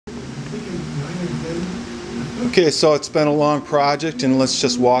Okay, so it's been a long project, and let's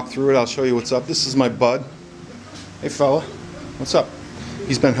just walk through it. I'll show you what's up. This is my bud. Hey fella, what's up?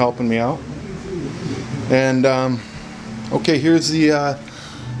 He's been helping me out. And okay, here's the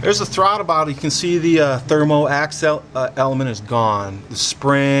there's the throttle body. You can see the thermo axle element is gone. The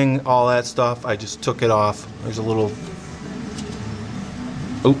spring, all that stuff, I just took it off. There's a little,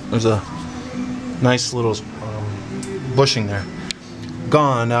 oh, there's a nice little bushing there.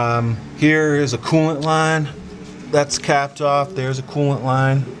 Gone. Here is a coolant line. That's capped off. There's a coolant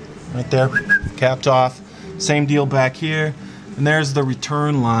line right there, capped off. Same deal back here. And there's the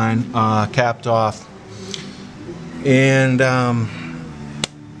return line capped off. And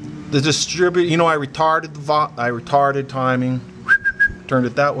the distributor, you know, I retarded timing, turned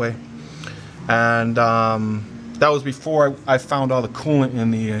it that way, and that was before I found all the coolant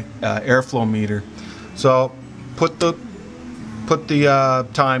in the airflow meter. So put the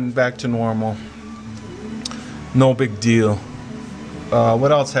time back to normal. No big deal.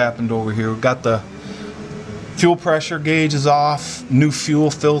 What else happened over here? We got the fuel pressure gauge is off, new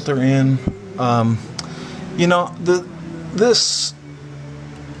fuel filter in. You know, this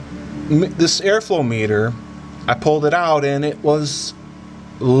airflow meter, I pulled it out and it was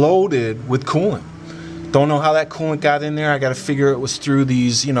loaded with coolant. Don't know how that coolant got in there. I got to figure it was through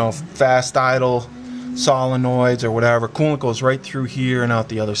these, you know, fast idle solenoids or whatever. Coolant goes right through here and out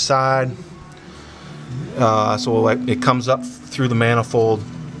the other side. So it comes up through the manifold,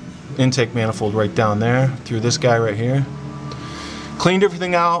 intake manifold right down there, through this guy right here. Cleaned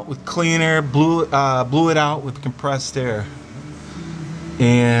everything out with cleaner, blew it out with compressed air.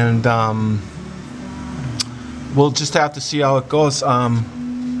 And we'll just have to see how it goes.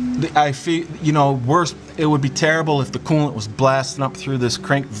 I feel, you know, worse, it would be terrible if the coolant was blasting up through this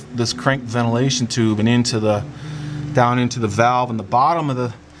crank ventilation tube and down into the valve in the bottom of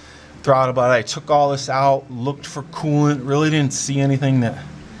the throttle. But I took all this out, looked for coolant, really didn't see anything that.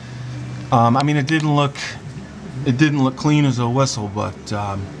 I mean, it didn't look clean as a whistle, but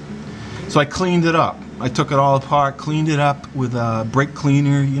so I cleaned it up. I took it all apart, cleaned it up with a brake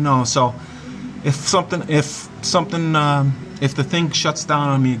cleaner, you know. So if the thing shuts down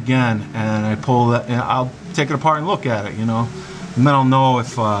on me again and I pull that, and I'll take it apart and look at it, you know, and then I'll know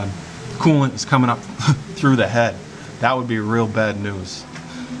if coolant is coming up through the head. That would be real bad news.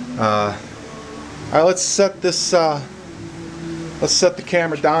 All right, let's set this. Let's set the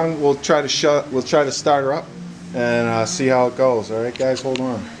camera down. We'll try to start her up and see how it goes. All right, guys, hold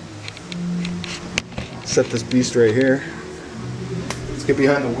on. Set this beast right here. Let's get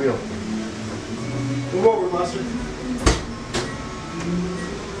behind the wheel. Move over, Lester.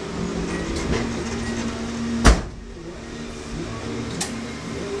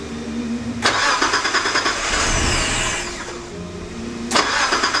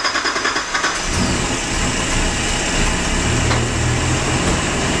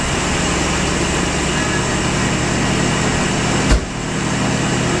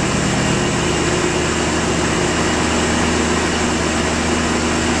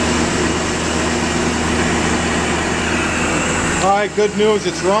 Alright, good news,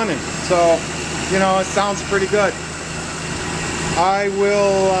 it's running. So, you know, it sounds pretty good. I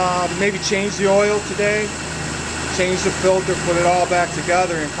will maybe change the oil today, change the filter, put it all back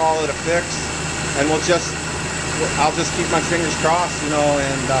together and call it a fix. And I'll just keep my fingers crossed, you know,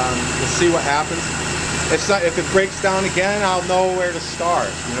 and we'll see what happens. If it breaks down again, I'll know where to start,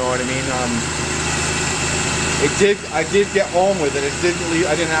 you know what I mean? I did get home with it.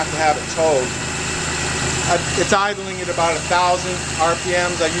 I didn't have to have it towed. It's idling at about 1,000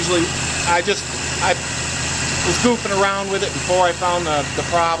 RPMs. I was goofing around with it before I found the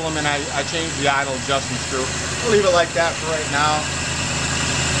problem, and I changed the idle adjustment screw. I'll leave it like that for right now.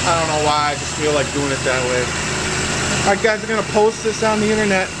 I don't know why, I just feel like doing it that way. Alright guys, I'm going to post this on the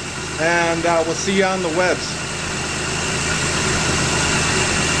internet, and we'll see you on the webs.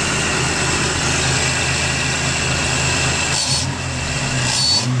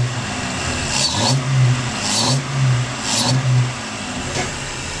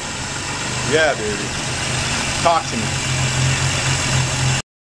 Yeah, baby. Talk to me.